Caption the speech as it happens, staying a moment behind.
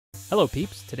Hello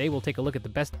peeps, today we'll take a look at the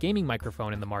best gaming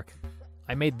microphone in the market.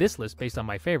 I made this list based on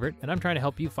my favorite, and I'm trying to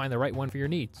help you find the right one for your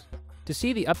needs. To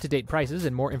see the up-to-date prices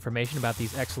and more information about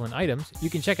these excellent items, you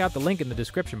can check out the link in the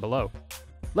description below.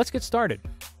 Let's get started.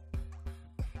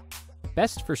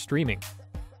 Best for streaming.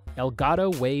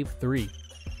 Elgato Wave 3.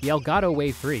 The Elgato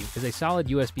Wave 3 is a solid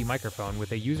USB microphone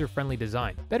with a user-friendly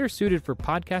design, better suited for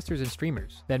podcasters and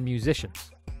streamers than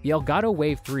musicians. The Elgato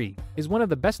Wave 3 is one of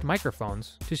the best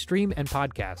microphones to stream and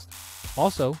podcast.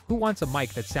 Also, who wants a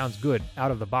mic that sounds good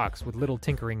out of the box with little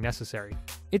tinkering necessary?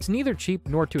 It's neither cheap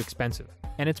nor too expensive,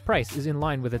 and its price is in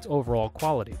line with its overall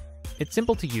quality. It's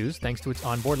simple to use thanks to its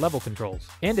onboard level controls,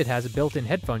 and it has a built-in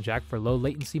headphone jack for low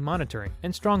latency monitoring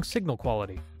and strong signal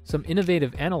quality. Some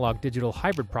innovative analog-digital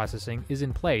hybrid processing is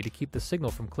in play to keep the signal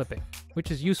from clipping,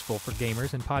 which is useful for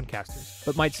gamers and podcasters,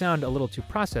 but might sound a little too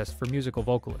processed for musical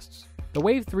vocalists. The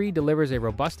Wave 3 delivers a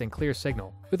robust and clear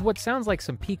signal, with what sounds like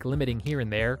some peak limiting here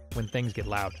and there when things get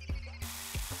loud.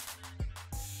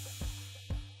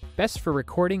 Best for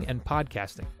recording and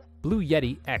podcasting. Blue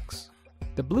Yeti X.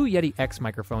 The Blue Yeti X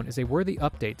microphone is a worthy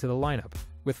update to the lineup,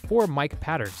 with 4 mic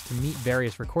patterns to meet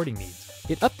various recording needs.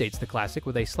 It updates the classic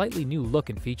with a slightly new look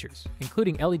and features,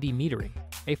 including LED metering,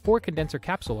 a 4-condenser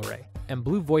capsule array, and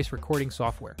Blue voice recording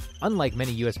software. Unlike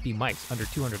many USB mics under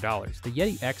 $200, the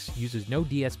Yeti X uses no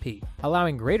DSP,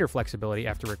 allowing greater flexibility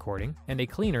after recording and a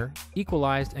cleaner,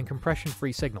 equalized, and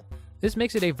compression-free signal. This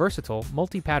makes it a versatile,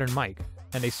 multi-pattern mic,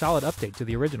 and a solid update to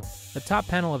the original. The top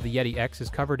panel of the Yeti X is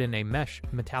covered in a mesh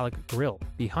metallic grille,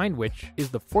 behind which is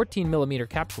the 14mm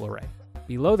capsule array.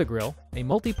 Below the grille, a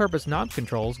multi-purpose knob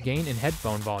controls gain and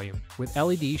headphone volume, with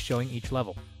LEDs showing each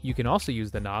level. You can also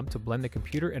use the knob to blend the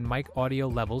computer and mic audio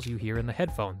levels you hear in the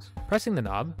headphones. Pressing the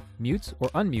knob mutes or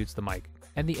unmutes the mic,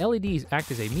 and the LEDs act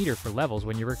as a meter for levels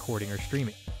when you're recording or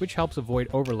streaming, which helps avoid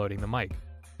overloading the mic.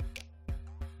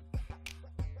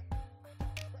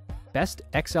 Best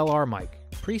XLR mic.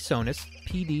 PreSonus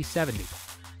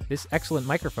PD70. This excellent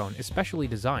microphone is specially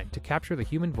designed to capture the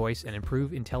human voice and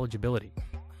improve intelligibility,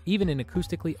 even in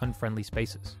acoustically unfriendly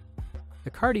spaces.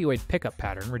 The cardioid pickup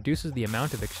pattern reduces the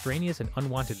amount of extraneous and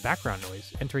unwanted background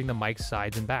noise entering the mic's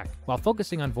sides and back, while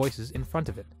focusing on voices in front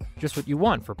of it. Just what you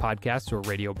want for podcasts or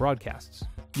radio broadcasts.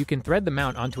 You can thread the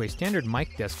mount onto a standard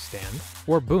mic desk stand,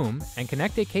 or boom, and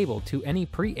connect a cable to any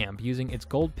preamp using its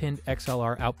gold-pinned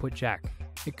XLR output jack.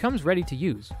 It comes ready to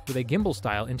use, with a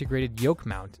gimbal-style integrated yoke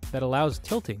mount that allows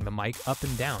tilting the mic up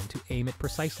and down to aim it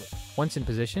precisely. Once in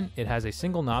position, it has a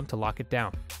single knob to lock it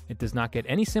down. It does not get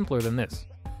any simpler than this.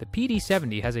 The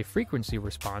PD70 has a frequency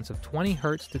response of 20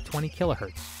 Hz to 20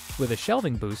 kHz, with a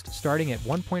shelving boost starting at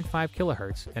 1.5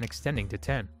 kHz and extending to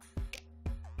 10.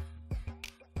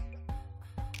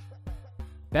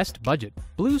 Best budget.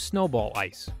 Blue Snowball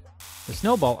Ice. The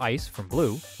Snowball Ice from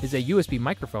Blue is a USB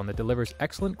microphone that delivers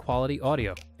excellent quality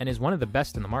audio and is one of the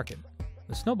best in the market.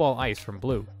 The Snowball Ice from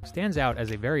Blue stands out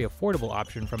as a very affordable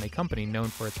option from a company known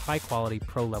for its high-quality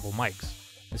pro-level mics.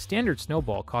 The standard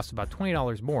Snowball costs about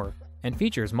 $20 more and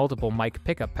features multiple mic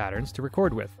pickup patterns to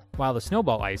record with, while the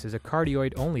Snowball Ice is a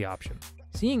cardioid-only option.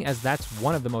 Seeing as that's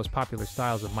one of the most popular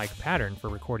styles of mic pattern for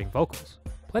recording vocals,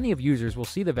 plenty of users will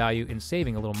see the value in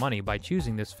saving a little money by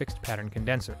choosing this fixed pattern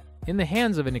condenser. In the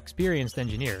hands of an experienced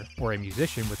engineer or a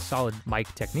musician with solid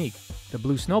mic technique, the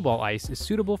Blue Snowball Ice is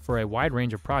suitable for a wide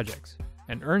range of projects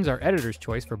and earns our editor's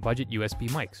choice for budget USB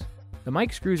mics. The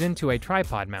mic screws into a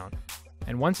tripod mount,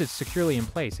 and once it's securely in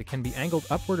place, it can be angled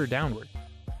upward or downward.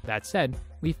 That said,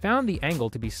 we found the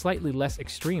angle to be slightly less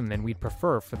extreme than we'd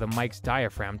prefer for the mic's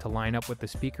diaphragm to line up with the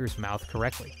speaker's mouth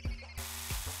correctly.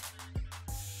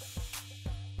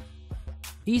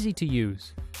 Easy to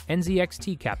use.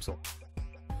 NZXT capsule.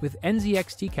 With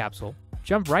NZXT capsule,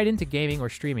 jump right into gaming or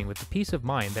streaming with the peace of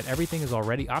mind that everything is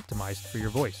already optimized for your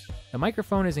voice. The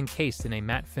microphone is encased in a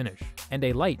matte finish, and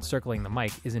a light circling the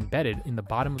mic is embedded in the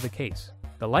bottom of the case.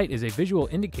 The light is a visual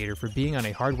indicator for being on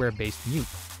a hardware-based mute.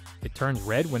 It turns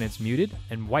red when it's muted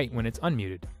and white when it's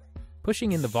unmuted.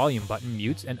 Pushing in the volume button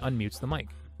mutes and unmutes the mic.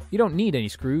 You don't need any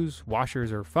screws,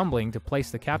 washers, or fumbling to place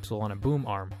the capsule on a boom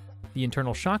arm. The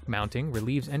internal shock mounting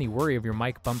relieves any worry of your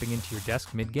mic bumping into your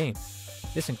desk mid-game.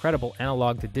 This incredible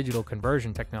analog-to-digital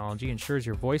conversion technology ensures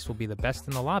your voice will be the best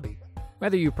in the lobby.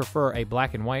 Whether you prefer a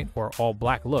black and white or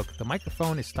all-black look, the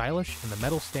microphone is stylish and the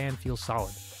metal stand feels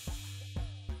solid.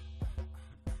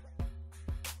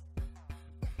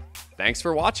 Thanks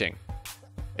for watching.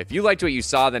 If you liked what you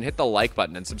saw, then hit the like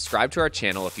button and subscribe to our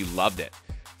channel if you loved it.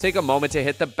 Take a moment to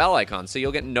hit the bell icon so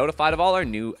you'll get notified of all our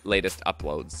new latest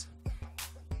uploads.